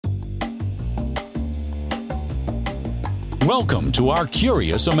Welcome to our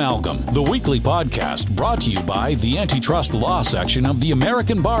Curious Amalgam, the weekly podcast brought to you by the Antitrust Law section of the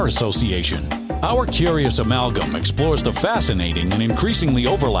American Bar Association. Our Curious Amalgam explores the fascinating and increasingly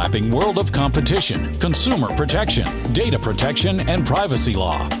overlapping world of competition, consumer protection, data protection, and privacy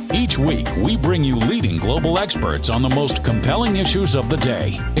law. Each week, we bring you leading global experts on the most compelling issues of the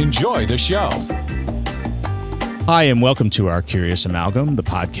day. Enjoy the show. Hi, and welcome to our Curious Amalgam, the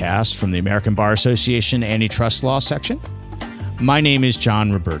podcast from the American Bar Association Antitrust Law section. My name is John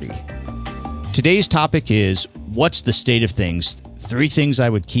Roberti. Today's topic is, what's the state of things? 3 things I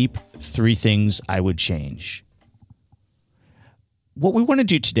would keep, 3 things I would change. What we want to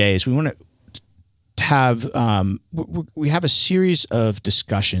do today is we want to have we have a series of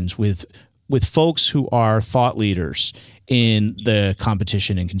discussions with folks who are thought leaders in the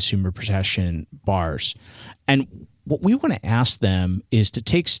competition and consumer protection bars. And what we want to ask them is to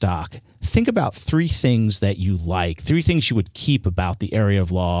take stock. Think about 3 things that you like, 3 things you would keep about the area of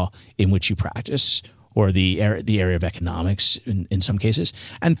law in which you practice, or the area of economics in some cases,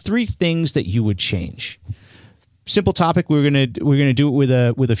 and 3 things that you would change. Simple topic. We're gonna do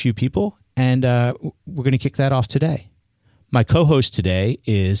it with a few people, and we're gonna kick that off today. My co-host today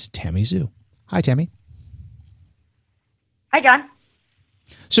is Tammy Zhu. Hi, Tammy. Hi, John.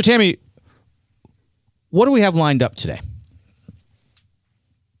 So, Tammy, what do we have lined up today?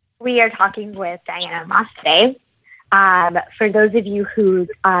 We are talking with Diana Moss today. For those of you who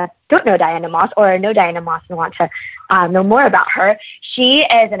don't know Diana Moss or know Diana Moss and want to know more about her, she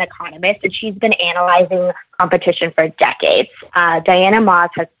is an economist and she's been analyzing competition for decades. Diana Moss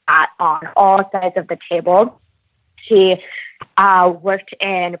has sat on all sides of the table. She worked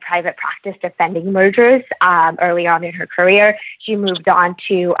in private practice defending mergers early on in her career. She moved on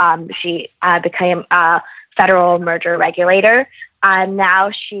to, she became a federal merger regulator.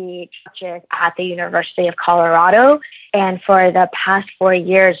 Now she teaches at the University of Colorado. And for the past 4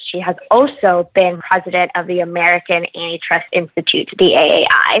 years, she has also been president of the American Antitrust Institute, the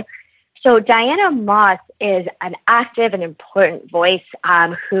AAI. So Diana Moss is an active and important voice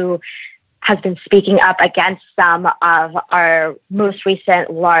who has been speaking up against some of our most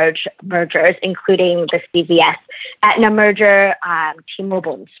recent large mergers, including the CVS Aetna merger,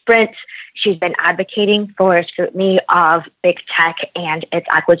 T-Mobile and Sprint. She's been advocating for scrutiny of big tech and its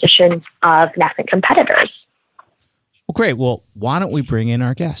acquisitions of nascent competitors. Well, great. Well, why don't we bring in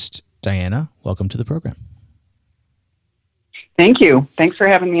our guest? Diana, welcome to the program. Thank you. Thanks for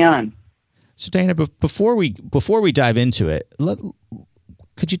having me on. So, Diana, before we dive into it,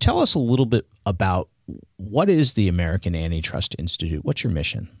 could you tell us a little bit about what is the American Antitrust Institute? What's your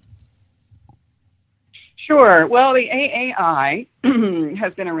mission? Sure. Well, the AAI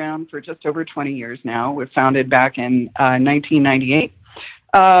has been around for just over 20 years now. We were founded back in 1998.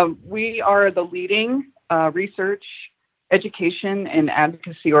 We are the leading research, education, and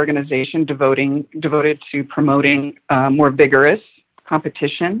advocacy organization devoted to promoting more vigorous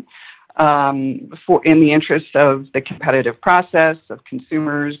competition in the interest of the competitive process, of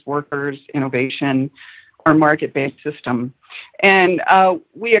consumers, workers, innovation, our market-based system. And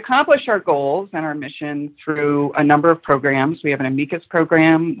we accomplish our goals and our mission through a number of programs. We have an amicus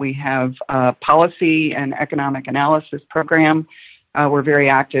program. We have a policy and economic analysis program. We're very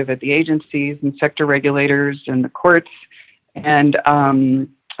active at the agencies and sector regulators and the courts. And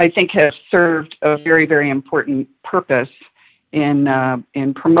I think have served a very, very important purpose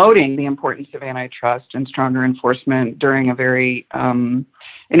in promoting the importance of antitrust and stronger enforcement during a very an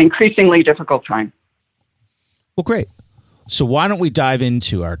increasingly difficult time. Well, great. So why don't we dive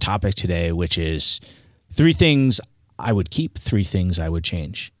into our topic today, which is 3 things I would keep, 3 things I would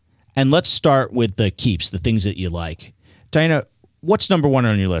change. And let's start with the keeps, the things that you like. Diana, what's number 1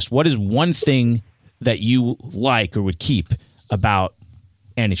 on your list? What is one thing that you like or would keep about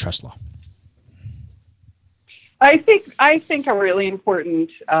antitrust law? I think a really important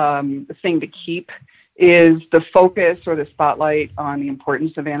thing to keep is the focus or the spotlight on the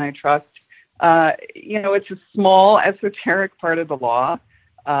importance of antitrust. It's a small, esoteric part of the law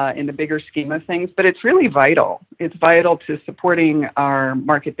in the bigger scheme of things, but it's really vital. It's vital to supporting our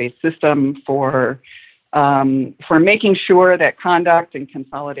market-based system for making sure that conduct and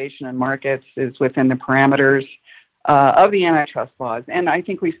consolidation in markets is within the parameters of the antitrust laws. And I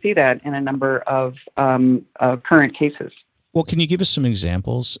think we see that in a number of current cases. Well, can you give us some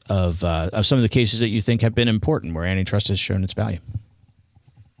examples of some of the cases that you think have been important where antitrust has shown its value?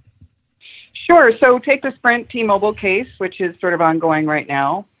 Sure. So take the Sprint T-Mobile case, which is sort of ongoing right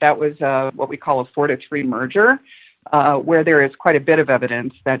now. That was what we call a 4-to-3 merger, where there is quite a bit of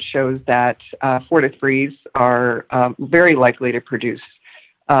evidence that shows that 4-to-3s are very likely to produce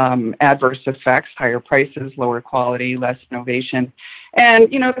adverse effects, higher prices, lower quality, less innovation.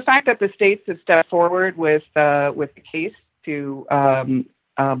 And, the fact that the states have stepped forward with the case to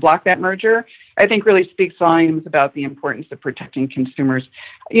block that merger, I think really speaks volumes about the importance of protecting consumers.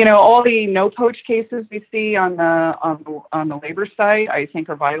 All the no-poach cases we see on the labor side, I think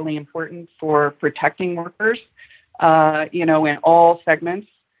are vitally important for protecting workers, in all segments.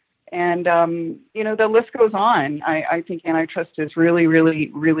 And, the list goes on. I think antitrust is really,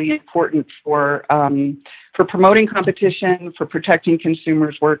 really, really important for promoting competition, for protecting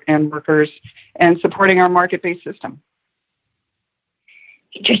consumers, workers, and supporting our market-based system.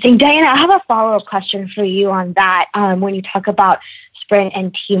 Interesting. Diana, I have a follow-up question for you on that. When you talk about Sprint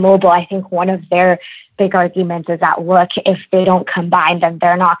and T-Mobile, I think one of their big arguments is that, look, if they don't combine, then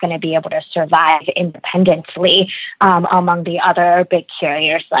they're not going to be able to survive independently among the other big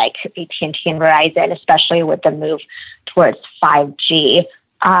carriers like AT&T and Verizon, especially with the move towards 5G.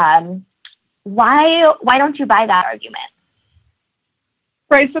 Why don't you buy that argument?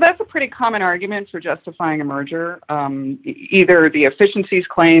 Right, so that's a pretty common argument for justifying a merger, either the efficiencies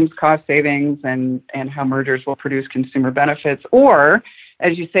claims, cost savings, and how mergers will produce consumer benefits, or,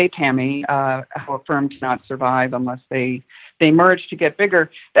 as you say, Tammy, how a firm cannot survive unless they merge to get bigger.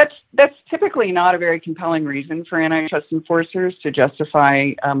 That's typically not a very compelling reason for antitrust enforcers to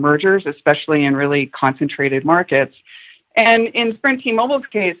justify mergers, especially in really concentrated markets. And in Sprint T-Mobile's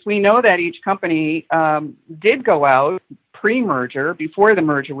case, we know that each company did go out pre-merger, before the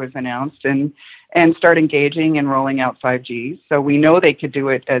merger was announced, and start engaging and rolling out 5G. So we know they could do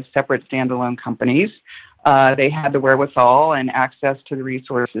it as separate standalone companies. They had the wherewithal and access to the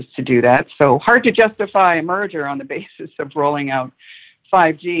resources to do that. So hard to justify a merger on the basis of rolling out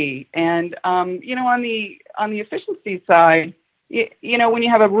 5G. And on the efficiency side, when you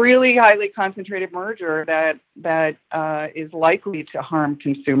have a really highly concentrated merger that is likely to harm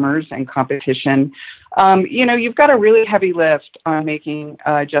consumers and competition, you've got a really heavy lift on making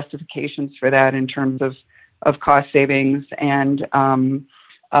justifications for that in terms of cost savings and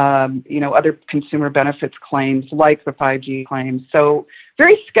other consumer benefits claims like the 5G claims. So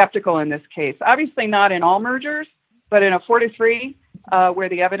very skeptical in this case. Obviously not in all mergers, but in a 4-3. Where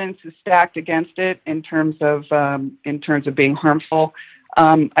the evidence is stacked against it in terms of being harmful,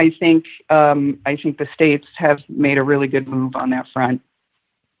 I think the states have made a really good move on that front.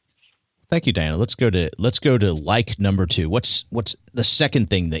 Thank you, Diana. Let's go to like number 2. What's the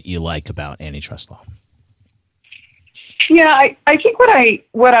second thing that you like about antitrust law? Yeah, I think what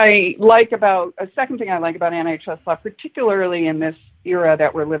I like about a second thing I like about antitrust law, particularly in this era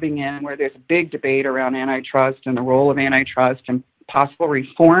that we're living in, where there's a big debate around antitrust and the role of antitrust and possible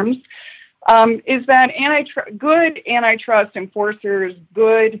reforms, is that good antitrust enforcers,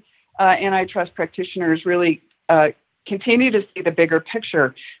 good antitrust practitioners really continue to see the bigger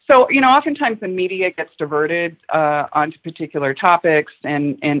picture. So, oftentimes the media gets diverted onto particular topics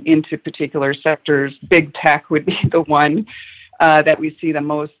and into particular sectors. Big tech would be the one that we see the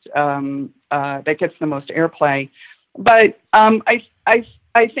most, that gets the most airplay. But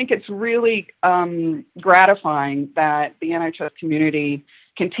I think it's really gratifying that the antitrust community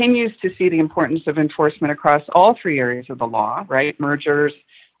continues to see the importance of enforcement across all 3 areas of the law, right? Mergers,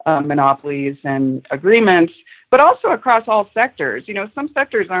 monopolies, and agreements, but also across all sectors. Some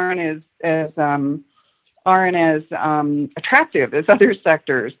sectors aren't as attractive as other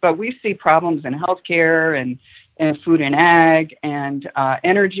sectors, but we see problems in healthcare and food and ag and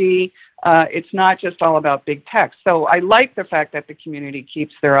energy. It's not just all about big tech. So I like the fact that the community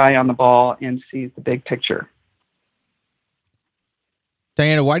keeps their eye on the ball and sees the big picture.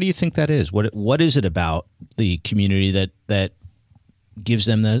 Diana, why do you think that is? What is it about the community that gives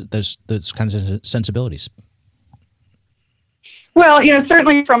them those kinds of sensibilities? Well,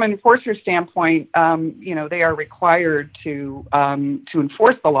 certainly from an enforcer standpoint, they are required to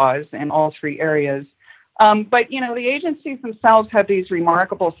enforce the laws in all 3 areas. But the agencies themselves have these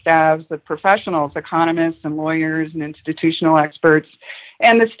remarkable staffs of professionals, economists and lawyers and institutional experts.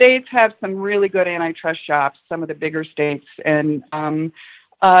 And the states have some really good antitrust shops, some of the bigger states. And,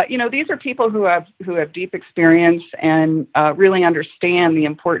 these are people who have deep experience and really understand the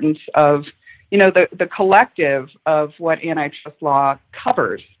importance of, the collective of what antitrust law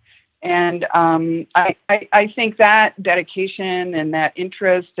covers. And I think that dedication and that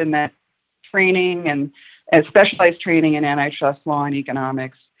interest and that training and specialized training in antitrust law and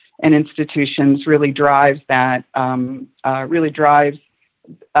economics and institutions really drives that,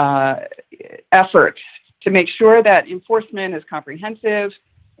 efforts to make sure that enforcement is comprehensive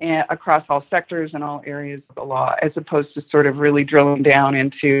and across all sectors and all areas of the law, as opposed to sort of really drilling down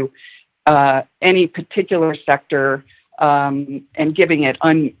into any particular sector and giving it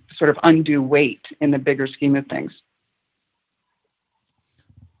sort of undue weight in the bigger scheme of things.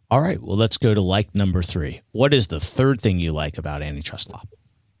 All right. Well, let's go to like number 3. What is the third thing you like about antitrust law?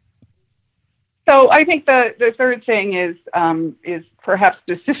 So I think the third thing is perhaps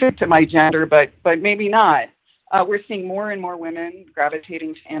specific to my gender, but maybe not. We're seeing more and more women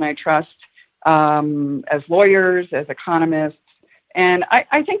gravitating to antitrust as lawyers, as economists. And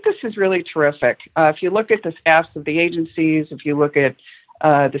I think this is really terrific. If you look at the staffs of the agencies, if you look at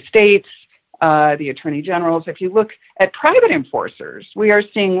the states, the attorney generals, if you look at private enforcers, we are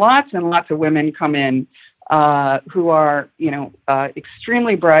seeing lots and lots of women come in who are,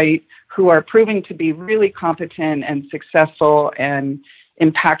 extremely bright, who are proving to be really competent and successful and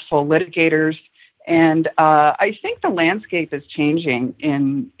impactful litigators. And I think the landscape is changing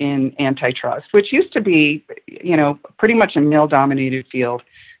in antitrust, which used to be, pretty much a male-dominated field.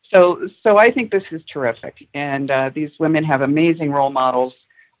 So I think this is terrific. And these women have amazing role models,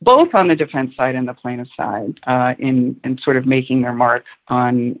 both on the defense side and the plaintiff side, in sort of making their mark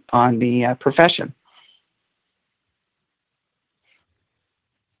on the profession.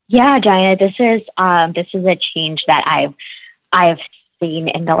 Yeah, Diana, this is a change that I've seen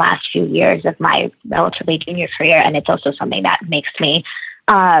in the last few years of my relatively junior career, and it's also something that makes me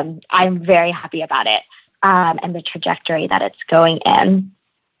I'm very happy about it and the trajectory that it's going in.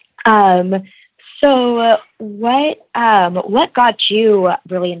 So what got you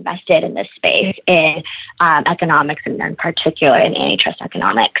really invested in this space in economics, and in particular in antitrust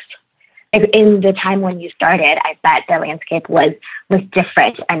economics? In the time when you started, I bet the landscape was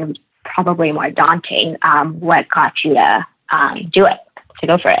different and probably more daunting. What got you to do it, to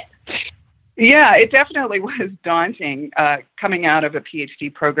go for it? Yeah, it definitely was daunting coming out of a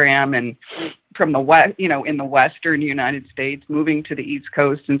PhD program and from the West, in the Western United States, moving to the East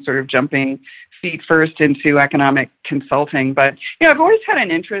Coast and sort of jumping feet first into economic consulting. But, I've always had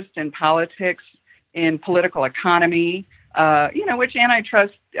an interest in politics, in political economy, which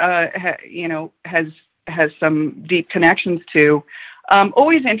antitrust, has some deep connections to.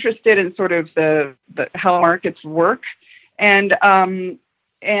 Always interested in sort of the how markets work, and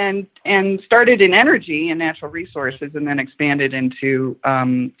started in energy and natural resources, and then expanded into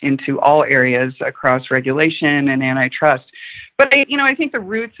all areas across regulation and antitrust. But I think the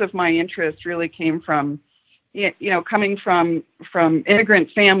roots of my interest really came from, coming from immigrant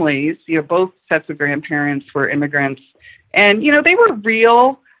families. Both sets of grandparents were immigrants, and they were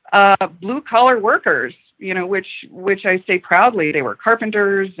real blue collar workers. Which I say proudly. They were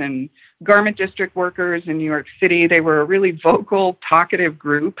carpenters and garment district workers in New York City. They were a really vocal, talkative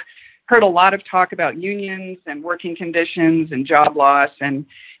group. Heard a lot of talk about unions and working conditions and job loss. And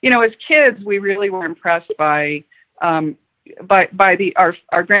as kids, we really were impressed by our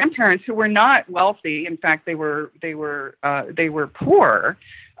grandparents, who were not wealthy. In fact, they were poor,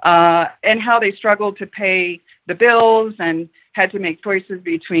 and how they struggled to pay the bills and had to make choices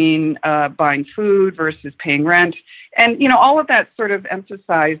between buying food versus paying rent. And, all of that sort of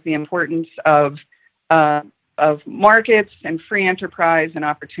emphasized the importance of markets and free enterprise and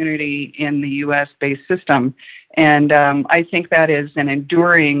opportunity in the U.S.-based system. And I think that is an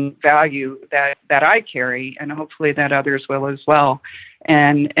enduring value that I carry, and hopefully that others will as well.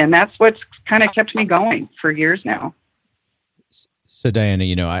 And that's what's kind of kept me going for years now. So, Diana,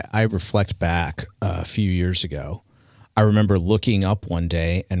 I reflect back a few years ago. I remember looking up one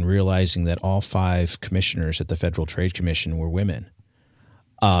day and realizing that all 5 commissioners at the Federal Trade Commission were women.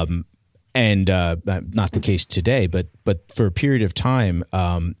 And not the case today, but for a period of time,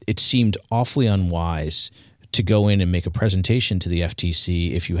 it seemed awfully unwise to go in and make a presentation to the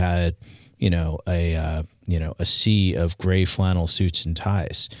FTC if you had, a sea of gray flannel suits and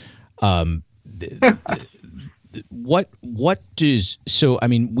ties. We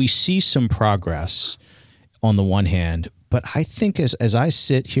see some progress on the one hand, but I think as I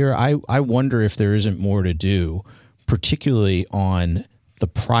sit here, I wonder if there isn't more to do, particularly on the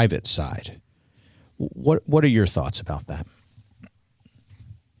private side. What are your thoughts about that?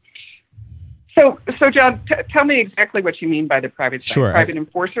 So John, tell me exactly what you mean by the private side. Sure. Private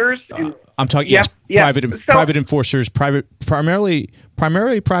enforcers? I'm talking, private enforcers, primarily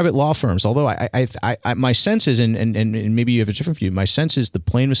private law firms. Although I my sense is, and maybe you have a different view, my sense is the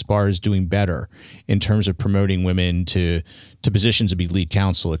plaintiff's bar is doing better in terms of promoting women to positions to be lead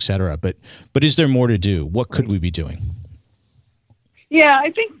counsel, et cetera. But is there more to do? What could we be doing? Yeah,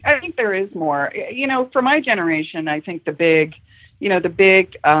 I think there is more. For my generation, I think the big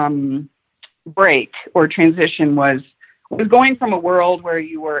break or transition was going from a world where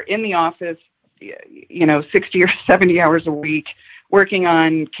you were in the office, 60 or 70 hours a week, working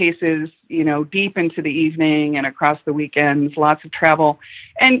on cases, deep into the evening and across the weekends, lots of travel.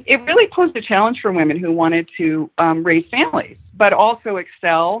 And it really posed a challenge for women who wanted to raise families, but also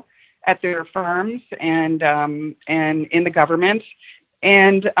excel at their firms and in the government.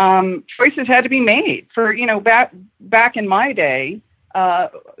 And choices had to be made. For, back in my day,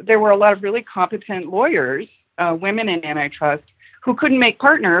 there were a lot of really competent lawyers, women in antitrust, who couldn't make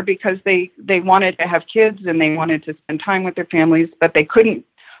partner because they wanted to have kids and they wanted to spend time with their families, but they couldn't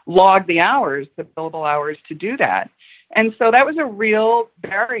log the hours, the billable hours to do that. And so that was a real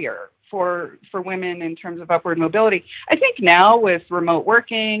barrier for women in terms of upward mobility. I think now with remote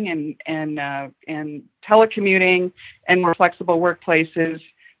working and telecommuting and more flexible workplaces,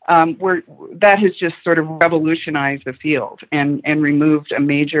 that has just sort of revolutionized the field and removed a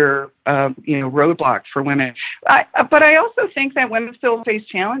major roadblock for women. But I also think that women still face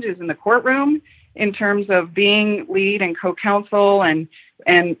challenges in the courtroom in terms of being lead and co-counsel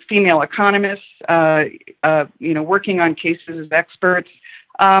and female economists, working on cases as experts.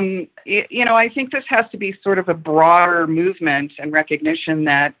 I think this has to be sort of a broader movement and recognition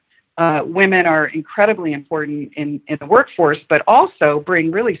that women are incredibly important in the workforce, but also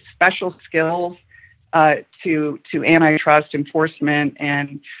bring really special skills to antitrust enforcement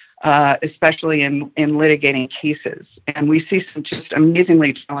and especially in litigating cases. And we see some just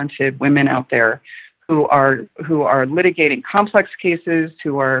amazingly talented women out there who are litigating complex cases,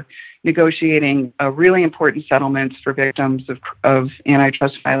 who are negotiating really important settlements for victims of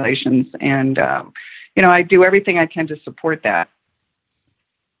antitrust violations. And, I do everything I can to support that.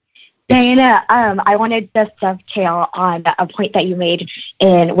 Diana, I wanted to just dovetail on a point that you made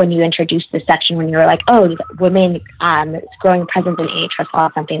when you introduced this section, when you were like, women, growing presence in antitrust law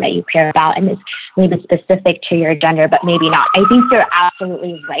is something that you care about and is maybe specific to your gender, but maybe not. I think you're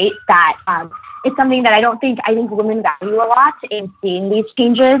absolutely right that it's something that I think women value a lot in seeing these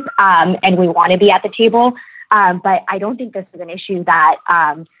changes, and we want to be at the table. But I don't think this is an issue that,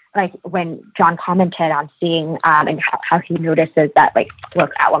 like when John commented on seeing and how he notices that, like,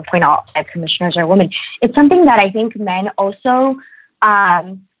 look, at one point all 5 commissioners are women. It's something that I think men also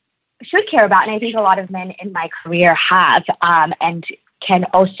should care about, and I think a lot of men in my career have, and can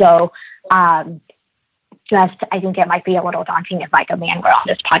also I think it might be a little daunting if, like, a man were on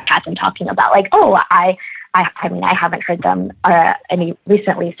this podcast and talking about, like, I haven't heard them any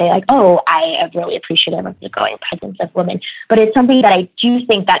recently say, like, I am really appreciative of the growing presence of women. But it's something that I do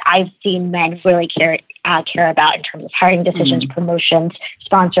think that I've seen men really care about in terms of hiring decisions, promotions,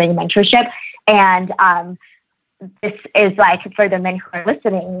 sponsoring, mentorship. And this is, like, for the men who are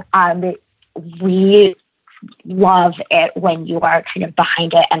listening, we love it when you are kind of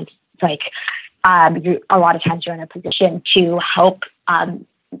behind it and, like, a lot of times you're in a position to help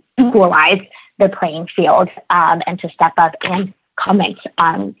equalize the playing field and to step up and comment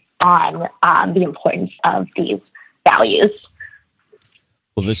on the importance of these values.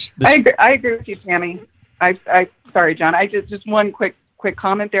 Well, I agree with you, Tammy. Sorry, John. I just one quick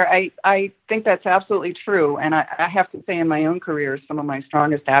comment there. I think that's absolutely true, and I have to say, in my own career, some of my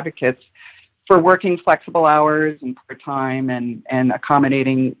strongest advocates for working flexible hours and part-time and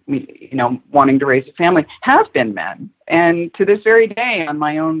accommodating, wanting to raise a family have been men. And to this very day, on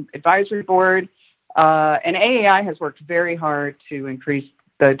my own advisory board, and AAI has worked very hard to increase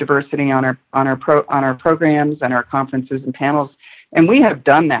the diversity on our programs and our conferences and panels, and we have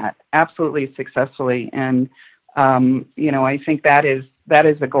done that absolutely successfully. And I think that is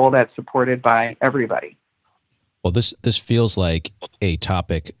a goal that's supported by everybody. Well, this feels like a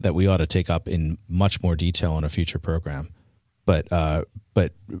topic that we ought to take up in much more detail in a future program, but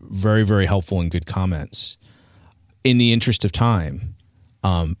very, very helpful and good comments. In the interest of time,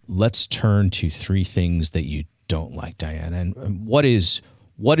 let's turn to 3 things that you don't like, Diana. And what is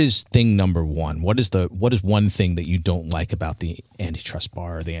thing number 1? What is one thing that you don't like about the antitrust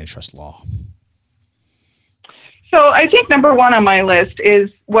bar or the antitrust law? So I think number 1 on my list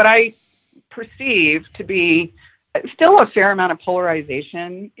is what I perceive to be still a fair amount of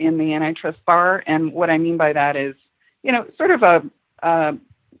polarization in the antitrust bar. And what I mean by that is, sort of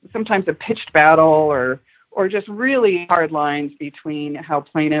sometimes a pitched battle or just really hard lines between how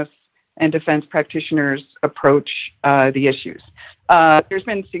plaintiffs and defense practitioners approach the issues. There's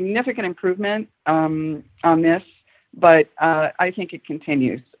been significant improvement on this, but I think it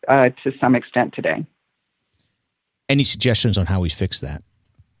continues to some extent today. Any suggestions on how we fix that?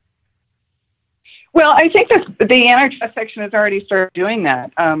 Well, I think that the antitrust section has already started doing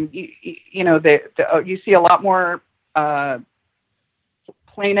that. You see a lot more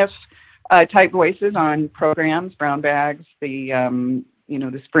plaintiff type voices on programs, brown bags, the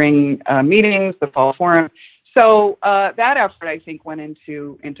spring meetings, the fall forum. So that effort, I think, went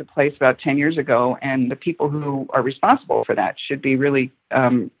into place about 10 years ago, and the people who are responsible for that should be really,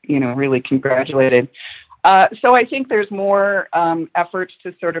 really congratulated. So I think there's more efforts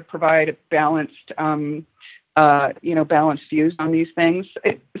to sort of provide balanced, balanced views on these things.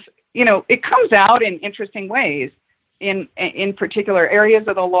 It comes out in interesting ways in particular areas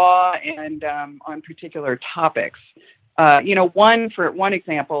of the law and on particular topics. One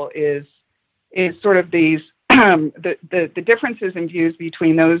example is sort of these the differences in views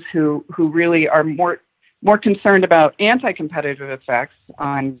between those who really are more concerned about anti-competitive effects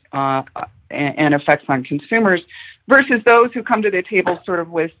on and effects on consumers versus those who come to the table sort of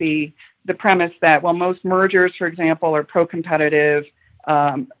with the premise that, well, most mergers, for example, are pro-competitive.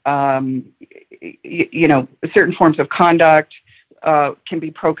 Certain forms of conduct can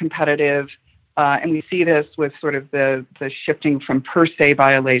be pro-competitive. And we see this with sort of the shifting from per se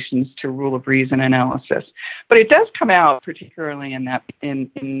violations to rule of reason analysis. But it does come out particularly in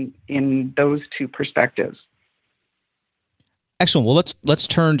those two perspectives. Excellent. Well, let's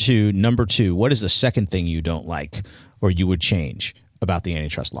turn to number 2. What is the second thing you don't like or you would change about the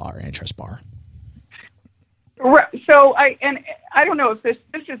antitrust law or antitrust bar? Right. So I don't know if this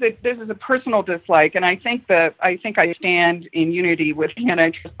is a personal dislike, and I think I stand in unity with the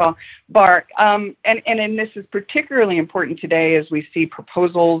antitrust bar, and this is particularly important today as we see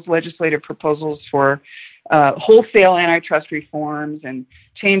legislative proposals for wholesale antitrust reforms and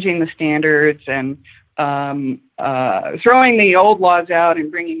changing the standards and throwing the old laws out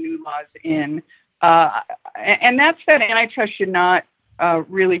and bringing new laws in. And that said, antitrust should not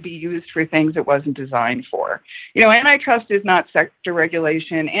really be used for things it wasn't designed for. Antitrust is not sector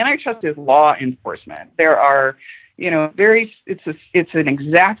regulation. Antitrust is law enforcement. There are, it's an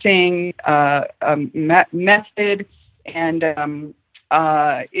exacting method, and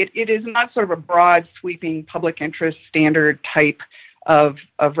it is not sort of a broad, sweeping public interest standard type of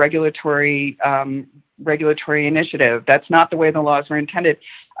regulatory initiative. That's not the way the laws were intended.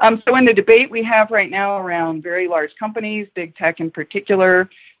 So in the debate we have right now around very large companies, big tech in particular,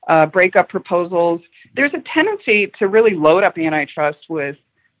 breakup proposals, there's a tendency to really load up antitrust with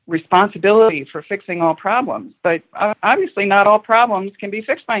responsibility for fixing all problems. But obviously not all problems can be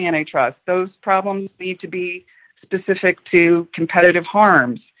fixed by antitrust. Those problems need to be specific to competitive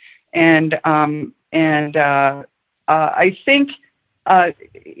harms. And I think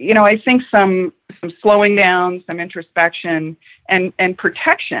some slowing down, some introspection, and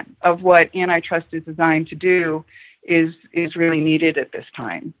protection of what antitrust is designed to do is really needed at this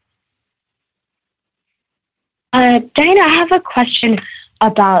time. Diana, I have a question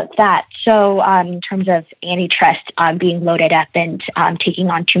about that. So in terms of antitrust being loaded up and taking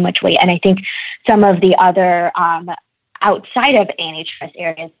on too much weight, and I think some of the other outside of antitrust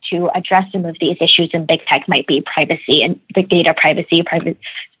areas to address some of these issues in big tech might be privacy and big data privacy,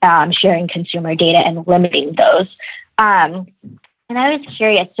 sharing consumer data and limiting those. And I was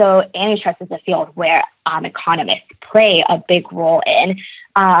curious, so antitrust is a field where economists play a big role in.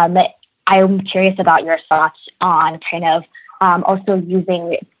 I'm curious about your thoughts on kind of also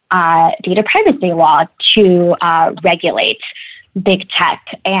using data privacy law to regulate big tech,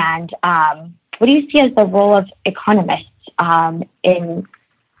 and what do you see as the role of economists in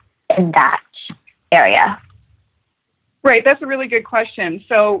that area? Right, that's a really good question.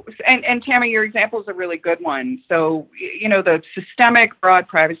 So, and Tammy, your example is a really good one. So, the systemic broad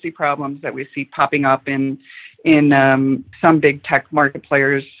privacy problems that we see popping up in some big tech market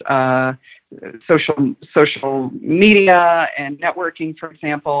players, social media and networking, for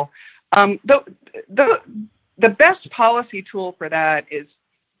example. The best policy tool for that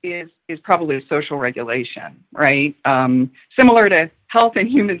is probably social regulation, right? Similar to health and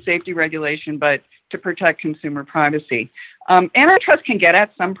human safety regulation, but to protect consumer privacy. Antitrust can get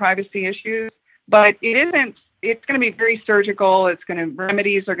at some privacy issues, but it isn't. It's going to be very surgical.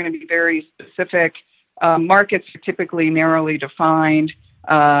 Remedies are going to be very specific. Markets are typically narrowly defined,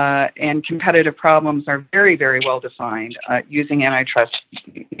 and competitive problems are very, very well defined using antitrust,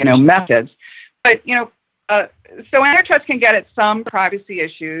 methods. But so antitrust can get at some privacy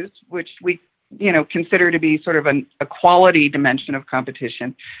issues, which we consider to be sort of a quality dimension of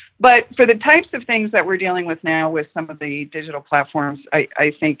competition. But for the types of things that we're dealing with now with some of the digital platforms,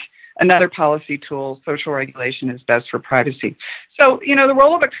 I think another policy tool, social regulation, is best for privacy. So, the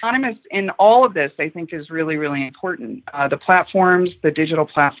role of economists in all of this, I think, is really, really important. The digital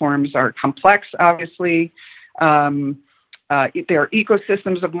platforms are complex, obviously. There are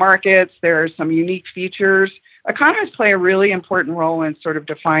ecosystems of markets. There are some unique features. Economists play a really important role in sort of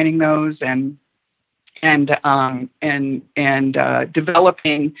defining those and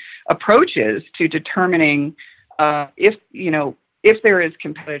developing approaches to determining if there is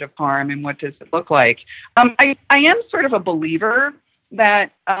competitive harm and what does it look like. I am sort of a believer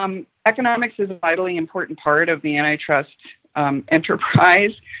that economics is a vitally important part of the antitrust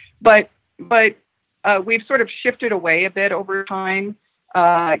enterprise, but we've sort of shifted away a bit over time,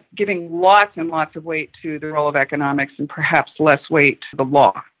 giving lots and lots of weight to the role of economics and perhaps less weight to the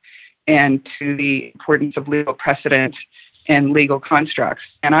law and to the importance of legal precedent and legal constructs.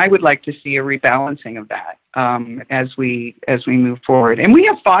 And I would like to see a rebalancing of that as we move forward. And we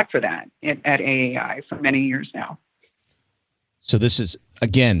have fought for that at AAI for many years now. So this is,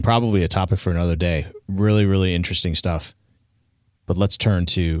 again, probably a topic for another day. Really, really interesting stuff. But let's turn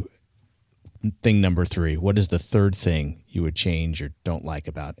to thing number 3. What is the third thing you would change or don't like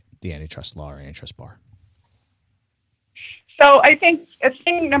about the antitrust law or antitrust bar? So I think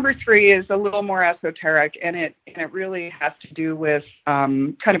thing number 3 is a little more esoteric, and it really has to do with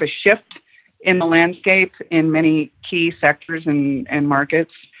kind of a shift in the landscape in many key sectors and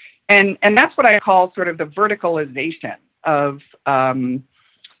markets, and that's what I call sort of the verticalization of healthcare,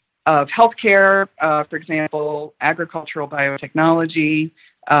 for example, agricultural biotechnology,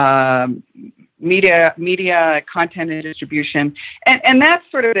 media, content and distribution, and that's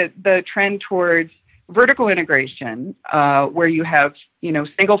sort of the trend towards vertical integration, where you have,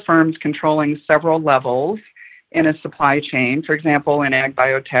 single firms controlling several levels in a supply chain. For example, in ag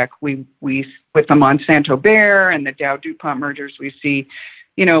biotech, we with the Monsanto Bayer and the Dow DuPont mergers, we see,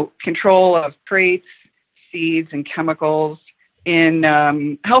 control of traits, seeds, and chemicals. In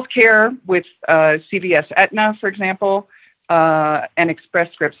healthcare, with CVS Aetna, for example, and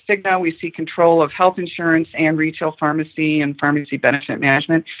Express Scripts Cigna, we see control of health insurance and retail pharmacy and pharmacy benefit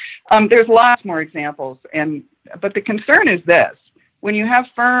management. There's lots more examples, but the concern is this: when you have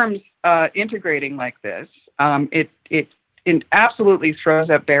firms integrating like this, it absolutely throws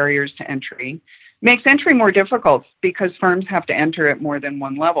up barriers to entry, makes entry more difficult because firms have to enter at more than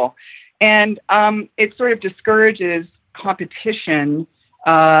one level, and it sort of discourages competition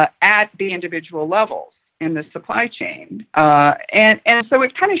at the individual levels in the supply chain. And so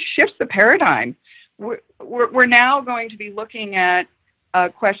it kind of shifts the paradigm. We're now going to be looking at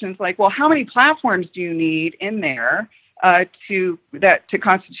questions like, well, how many platforms do you need in there to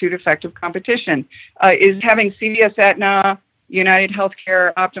constitute effective competition? Is having CVS Aetna, United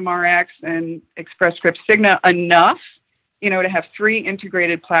Healthcare, OptumRx, and Express Scripts Cigna enough, to have 3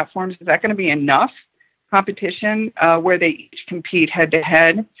 integrated platforms? Is that going to be enough competition where they each compete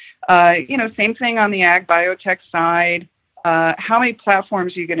head-to-head? Same thing on the ag biotech side. How many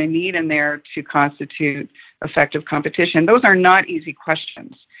platforms are you going to need in there to constitute effective competition? Those are not easy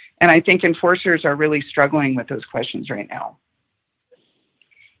questions. And I think enforcers are really struggling with those questions right now.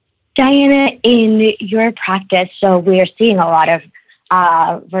 Diana, in your practice, so we are seeing a lot of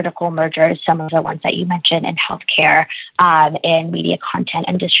vertical mergers, some of the ones that you mentioned in healthcare, in media content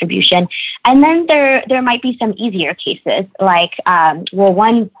and distribution. And then there might be some easier cases, like,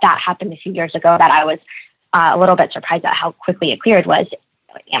 one that happened a few years ago that I was a little bit surprised at how quickly it cleared was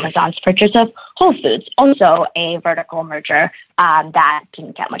Amazon's purchase of Whole Foods, also a vertical merger that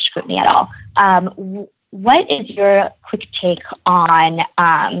didn't get much scrutiny at all. What is your quick take on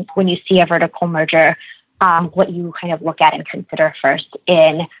when you see a vertical merger, what you kind of look at and consider first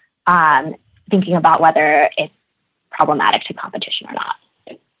in thinking about whether it's problematic to competition or not?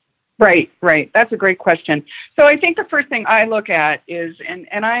 Right. That's a great question. So I think the first thing I look at is, and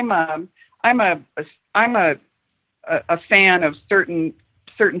I'm a fan of certain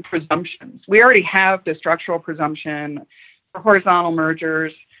presumptions. We already have the structural presumption for horizontal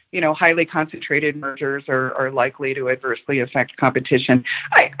mergers. Highly concentrated mergers are likely to adversely affect competition.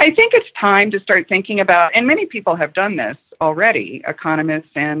 I think it's time to start thinking about, and many people have done this already,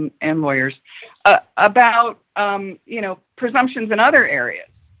 economists and lawyers, about presumptions in other areas.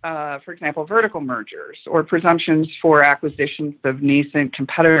 For example, vertical mergers or presumptions for acquisitions of nascent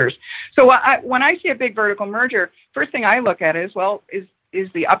competitors. So when I see a big vertical merger, first thing I look at is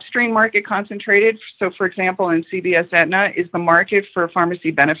the upstream market concentrated? So, for example, in CVS Aetna, is the market for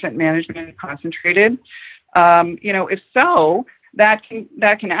pharmacy benefit management concentrated? If so, that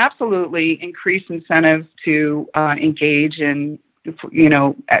can absolutely increase incentive to engage in,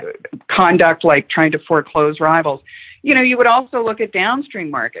 conduct like trying to foreclose rivals. You would also look at downstream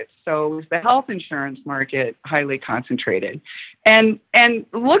markets. So is the health insurance market highly concentrated? And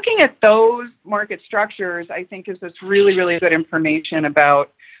looking at those market structures, I think, is this really, really good information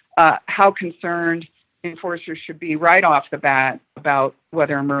about how concerned enforcers should be right off the bat about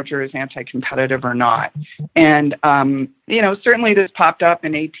whether a merger is anti-competitive or not. And, certainly this popped up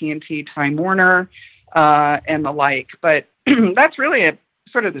in AT&T Time Warner. and the like. But that's really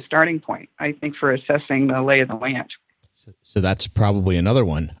sort of the starting point, I think, for assessing the lay of the land. So that's probably another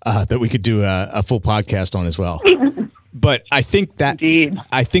one that we could do a full podcast on as well. But I think that Indeed.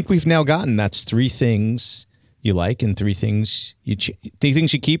 I think we've now gotten that's 3 things you like and 3 things 3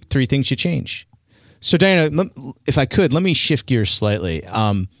 things you keep, 3 things you change. So Diana, if I could, let me shift gears slightly.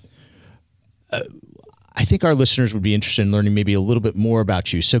 I think our listeners would be interested in learning maybe a little bit more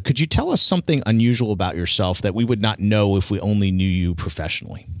about you. So could you tell us something unusual about yourself that we would not know if we only knew you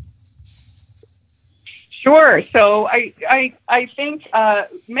professionally? Sure. So I think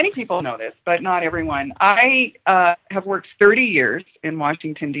many people know this, but not everyone. I have worked 30 years in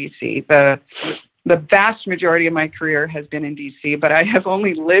Washington, D.C. The vast majority of my career has been in D.C., but I have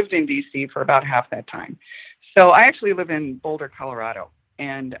only lived in D.C. for about half that time. So I actually live in Boulder, Colorado,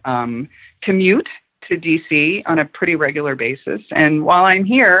 and commute to D.C. on a pretty regular basis. And while I'm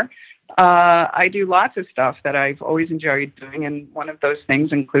here, I do lots of stuff that I've always enjoyed doing, and one of those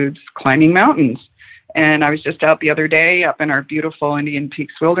things includes climbing mountains. And I was just out the other day up in our beautiful Indian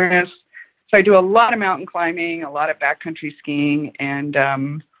Peaks wilderness. So I do a lot of mountain climbing, a lot of backcountry skiing, and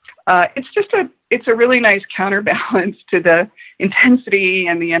it's a really nice counterbalance to the intensity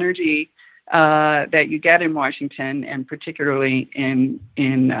and the energy that you get in Washington, and particularly in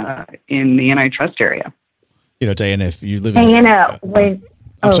the antitrust area. You know, Diana, if you live Diana,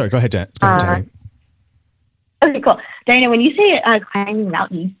 I'm sorry, go ahead, Tammy. Okay, cool. Diana, when you say climbing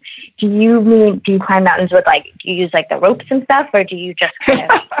mountains, do you climb mountains with do you use the ropes and stuff, or do you just kind of,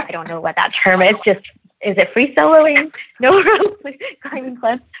 I don't know what that term is, is it free soloing? No ropes, climbing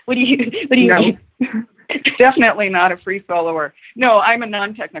cliffs? What do you mean? Definitely not a free soloer. No, I'm a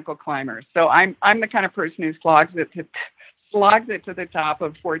non-technical climber. So I'm the kind of person who slogs it to the top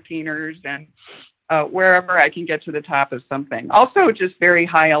of 14ers and wherever I can get to the top of something. Also, just very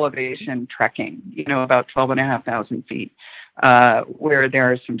high elevation trekking, about 12,500 feet, where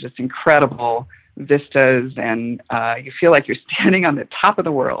there are some just incredible vistas, and you feel like you're standing on the top of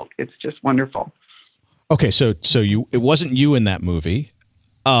the world. It's just wonderful. Okay, so it wasn't you in that movie,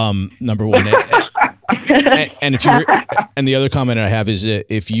 number one. And the other comment I have is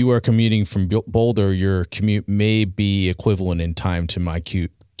that if you are commuting from Boulder, your commute may be equivalent in time to my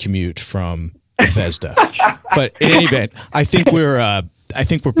commute from Bethesda. But in any event, I think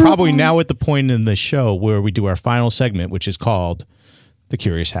we're probably now at the point in the show where we do our final segment, which is called The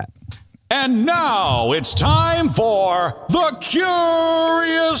Curious Hat. And now it's time for The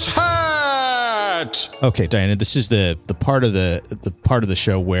Curious Hat. Okay, Diana, this is the part of the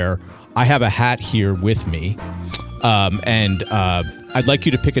show where I have a hat here with me, and I'd like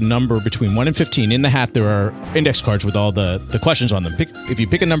you to pick a number between 1 and 15. In the hat, there are index cards with all the questions on them. If you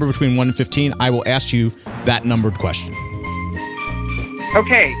pick a number between 1 and 15, I will ask you that numbered question.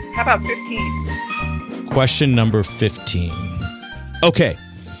 Okay, how about 15? Question number 15. Okay.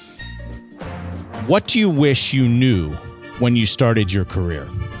 What do you wish you knew when you started your career?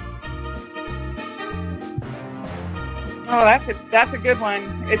 Oh, that's a good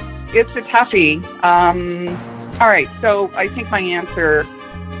one. It's a toughie. All right, so I think my answer,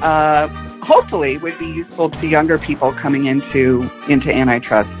 hopefully, would be useful to younger people coming into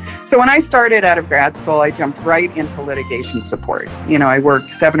antitrust. So when I started out of grad school, I jumped right into litigation support. I worked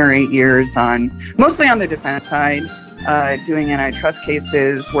 7 or 8 years mostly on the defense side, doing antitrust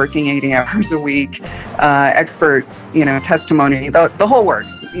cases, working 80 hours a week, expert, testimony, the whole works.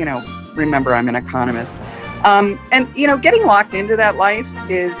 Remember, I'm an economist. And getting locked into that life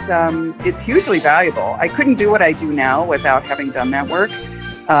is it's hugely valuable. I couldn't do what I do now without having done that work,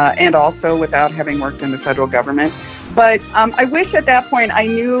 and also without having worked in the federal government. But I wish at that point I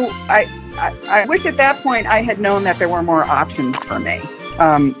knew. I wish at that point I had known that there were more options for me.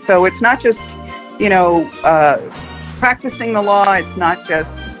 So it's not just practicing the law. It's not just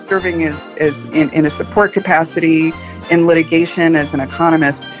serving as in a support capacity in litigation as an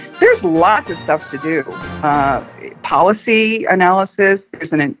economist. There's lots of stuff to do. Policy analysis.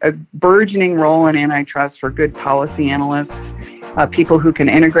 There's a burgeoning role in antitrust for good policy analysts, people who can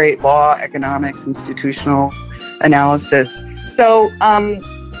integrate law, economics, institutional analysis. So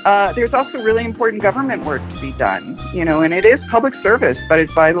there's also really important government work to be done, and it is public service, but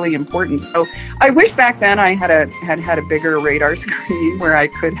it's vitally important. So I wish back then I had a bigger radar screen where I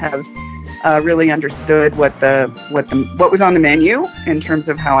could have really understood what was on the menu in terms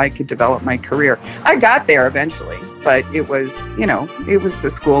of how I could develop my career. I got there eventually, but it was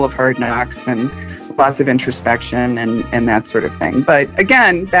the school of hard knocks and lots of introspection and that sort of thing. But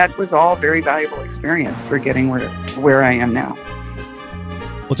again, that was all very valuable experience for getting where I am now.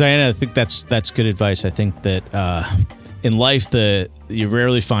 Well, Diana, I think that's good advice. I think that in life, you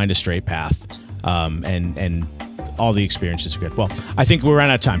rarely find a straight path. and all the experiences are good. Well, I think we're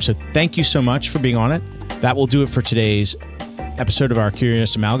out of time. So thank you so much for being on it. That will do it for today's episode of our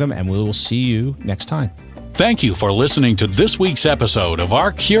Curious Amalgam, and we will see you next time. Thank you for listening to this week's episode of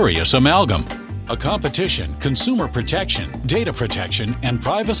our Curious Amalgam, a competition, consumer protection, data protection, and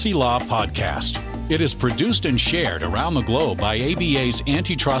privacy law podcast. It is produced and shared around the globe by ABA's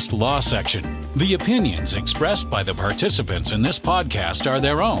Antitrust Law Section. The opinions expressed by the participants in this podcast are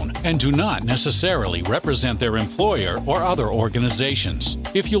their own and do not necessarily represent their employer or other organizations.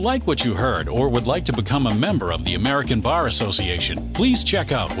 If you like what you heard or would like to become a member of the American Bar Association, please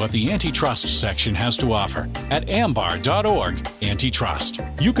check out what the Antitrust section has to offer at ambar.org/antitrust.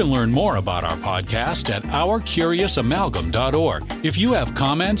 You can learn more about our podcast at ourcuriousamalgam.org. If you have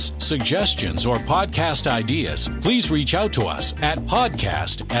comments, suggestions, or podcast ideas, please reach out to us at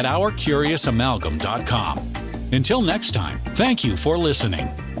podcast@ourcuriousamalgam.com. Until next time, thank you for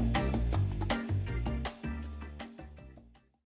listening.